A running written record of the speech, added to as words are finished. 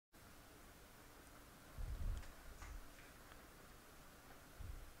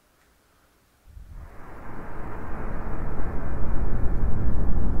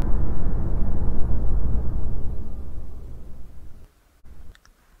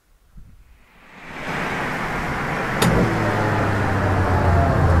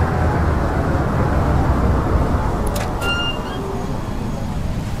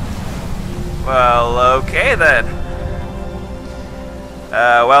Okay then.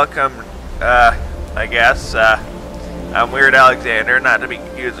 Welcome, I guess. I'm Weird Alexander, not to be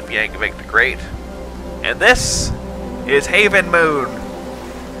confused with Yankovic the Great. And this is Haven Moon.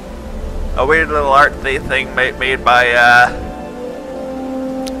 A weird little art thing made by,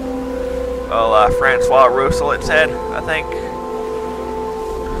 Francois Roussel, it said, I think.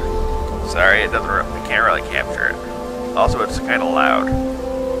 Sorry, it doesn't, I can't really capture it. Also, it's kind of loud.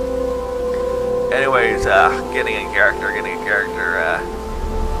 Anyways, getting a character,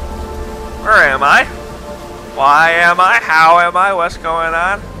 where am I? Why am I? How am I? What's going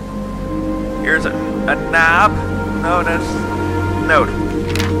on? Here's a knob. Notice. Note.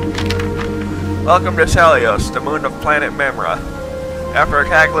 Welcome to Seleos, the moon of planet Memra. After a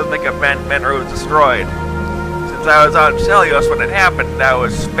cataclysmic event, Memra was destroyed. Since I was on Seleos when it happened, I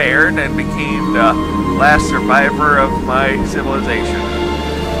was spared and became the last survivor of my civilization.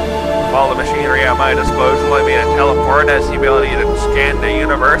 With all the machinery at my disposal, I made a teleport that has the ability to scan the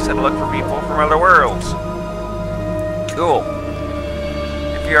universe and look for people from other worlds. Cool.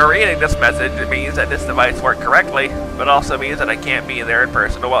 If you are reading this message, it means that this device worked correctly, but also means that I can't be there in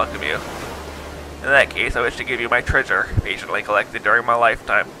person to welcome you. In that case, I wish to give you my treasure, patiently collected during my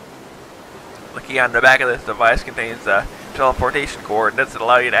lifetime. The key on the back of this device contains the teleportation coordinates that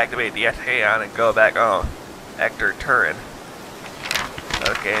allow you to activate the Etheon and go back on. Hector Turin.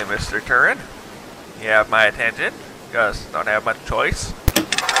 Okay, Mr. Turin. You have my attention. Just don't have much choice.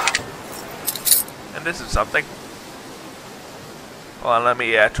 And this is something. Hold on, let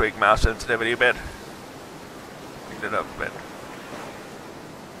me tweak mouse sensitivity a bit. Tweak it up a bit.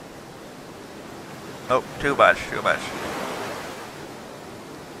 Oh, too much.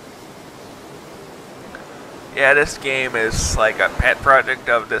 Yeah, this game is like a pet project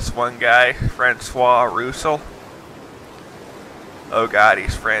of this one guy, Francois Roussel. Oh god,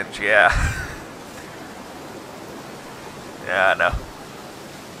 he's French, yeah. Yeah, I know.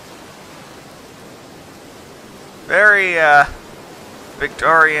 Very,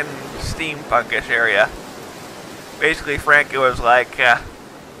 Victorian steampunkish area. Basically, Frank was like,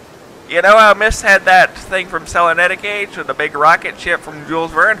 you know how Miss had that thing from Selenetic Age with the big rocket ship from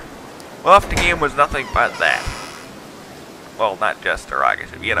Jules Verne? Well, if the game was nothing but that. Well, not just a rocket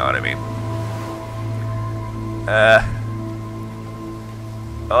ship, you know what I mean.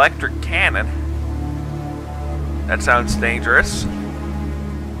 Electric cannon. That sounds dangerous.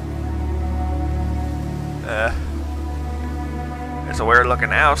 It's a weird looking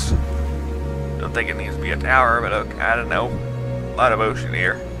house. Don't think it needs to be a tower, but okay, I don't know. A lot of ocean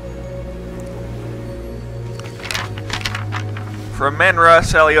here. From Memra,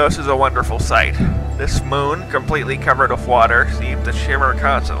 Seleos is a wonderful sight. This moon, completely covered with water, seems to shimmer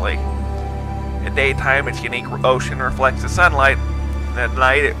constantly. In daytime, its unique ocean reflects the sunlight, and at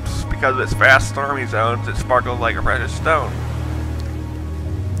night, it's because of its vast stormy zones, it sparkles like a precious stone.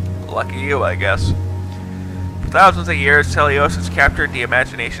 Lucky you, I guess. For thousands of years, Seleos has captured the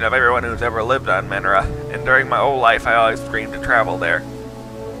imagination of everyone who's ever lived on Memra, and during my whole life, I always dreamed to travel there.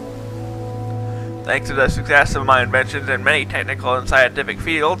 Thanks to the success of my inventions in many technical and scientific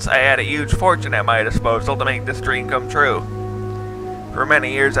fields, I had a huge fortune at my disposal to make this dream come true. For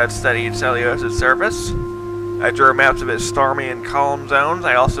many years I've studied Seleos' surface. I drew maps of its stormy and calm zones.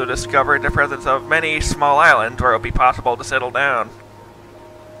 I also discovered the presence of many small islands where it would be possible to settle down.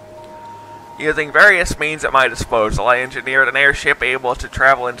 Using various means at my disposal, I engineered an airship able to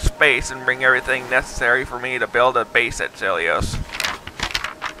travel in space and bring everything necessary for me to build a base at Seleos.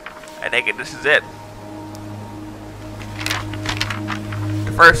 I take it this is it.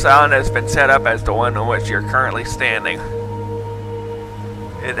 The first island has been set up as the one on which you're currently standing.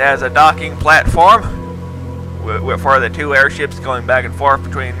 It has a docking platform for the two airships going back and forth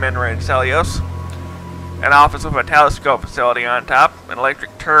between Memra and Seleos, an office with a telescope facility on top, an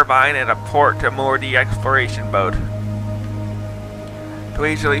electric turbine, and a port to moor the exploration boat. To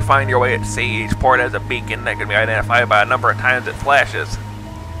easily find your way at sea, each port has a beacon that can be identified by a number of times it flashes.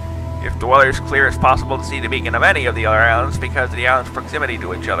 If the weather is clear, it's possible to see the beacon of any of the other islands because of the island's proximity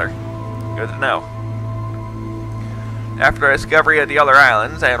to each other. Good to know. After the discovery of the other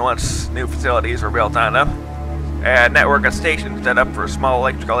islands, and once new facilities were built on them, a network of stations set up for a small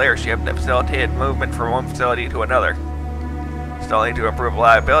electrical airship that facilitated movement from one facility to another. Still need to improve the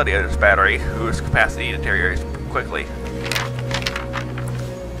reliability of this battery, whose capacity deteriorates quickly.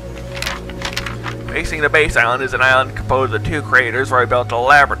 Facing the base island is an island composed of two craters where I built a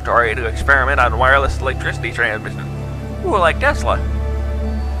laboratory to experiment on wireless electricity transmission. Ooh, like Tesla.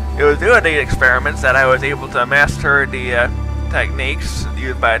 It was doing these experiments that I was able to master the techniques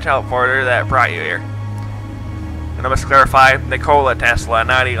used by a teleporter that brought you here. And I must clarify, Nikola Tesla,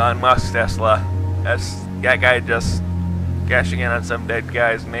 not Elon Musk Tesla. That's that guy just cashing in on some dead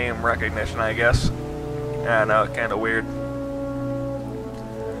guy's name recognition, I guess. I don't know, kind of weird.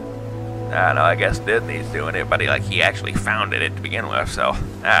 I don't know, I guess Disney's doing it, but he actually founded it to begin with, so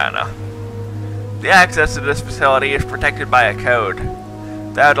I don't know. The access to this facility is protected by a code.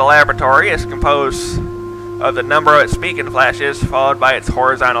 The laboratory is composed of the number of its beacon flashes followed by its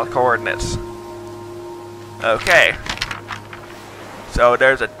horizontal coordinates. Okay. So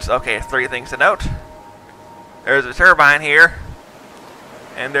there's three things to note. There's a turbine here,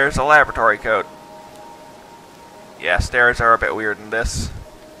 and there's a laboratory code. Yeah, stairs are a bit weird in this.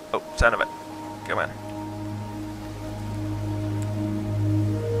 Oh, son of it. Come on.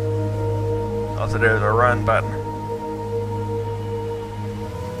 Also, there's a run button.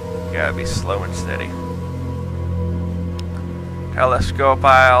 Gotta be slow and steady. Telescope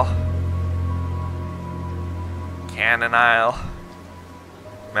aisle. Cannon aisle.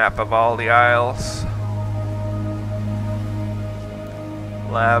 Map of all the aisles.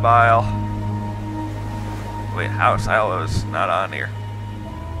 Lab aisle. Wait, house aisle is not on here.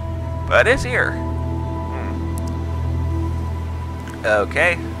 But it's here.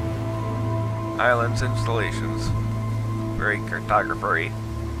 Okay. Islands installations. Very cartography.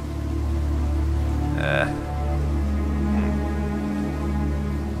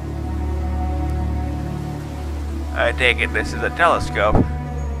 I take it this is a telescope.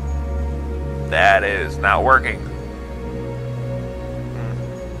 That is not working.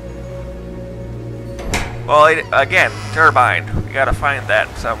 Well, again, turbine. We gotta find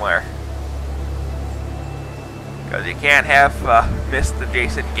that somewhere. Because you can't have missed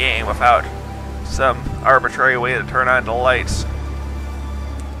adjacent game without some arbitrary way to turn on the lights.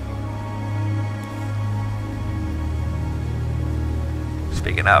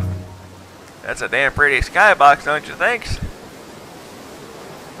 Speaking of, that's a damn pretty skybox, don't you think?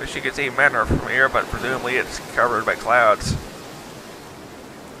 Wish you could see Menor from here, but presumably it's covered by clouds.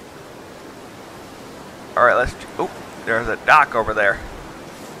 Alright, oh, there's a dock over there.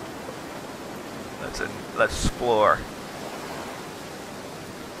 Let's explore.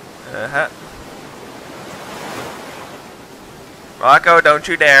 Rocco, don't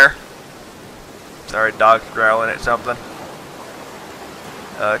you dare. Sorry, dog's growling at something.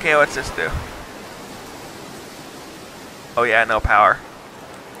 Okay, what's this do? Oh yeah, no power.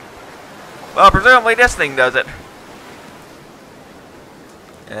 Well, presumably this thing does it.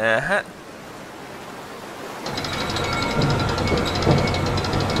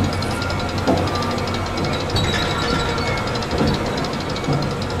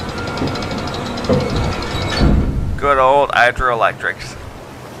 Good old hydroelectrics.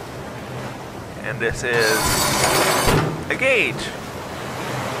 And this is a gauge.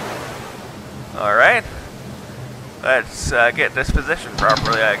 Alright. Let's get this positioned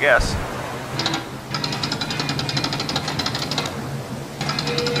properly, I guess.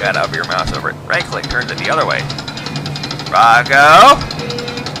 You gotta hover your mouse over it. Right click turns it the other way. Rocco!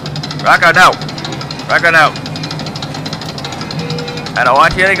 Rocco, no! Rocco, no! I don't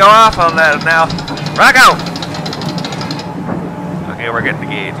want you to go off on that now. Rocco! Okay, we're getting the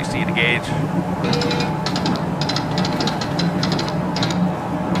gauge. You see the gauge?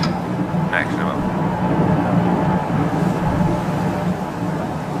 Maximum.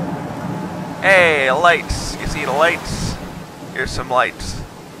 Hey, lights. You see the lights? Here's some lights.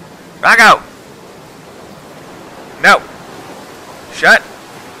 Rocco! No! Shut!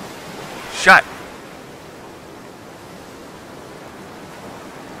 Shut!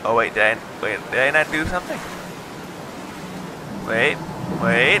 Oh wait, did I not do something? Wait.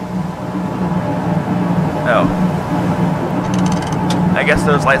 Oh. I guess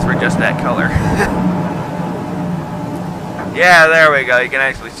those lights were just that color. Yeah, there we go. You can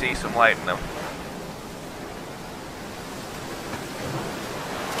actually see some light in them.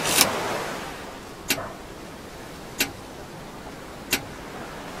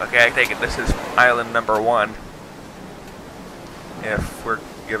 Okay, I take it this is island number 1. If we're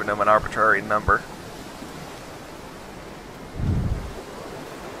giving them an arbitrary number.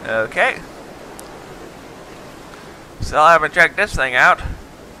 Okay. Still haven't checked this thing out.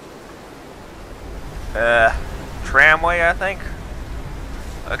 Tramway, I think.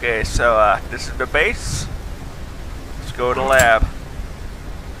 Okay, so this is the base. Let's go to lab.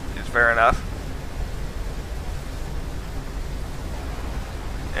 Is fair enough.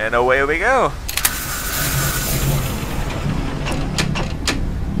 And away we go.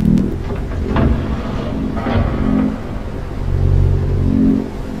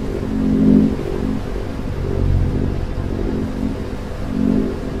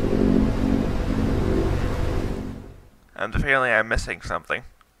 I'm feeling I'm missing something.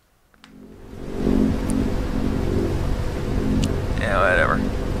 Yeah, whatever.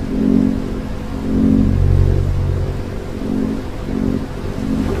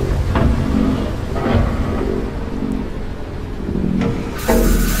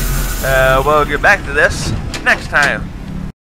 We'll get back to this next time.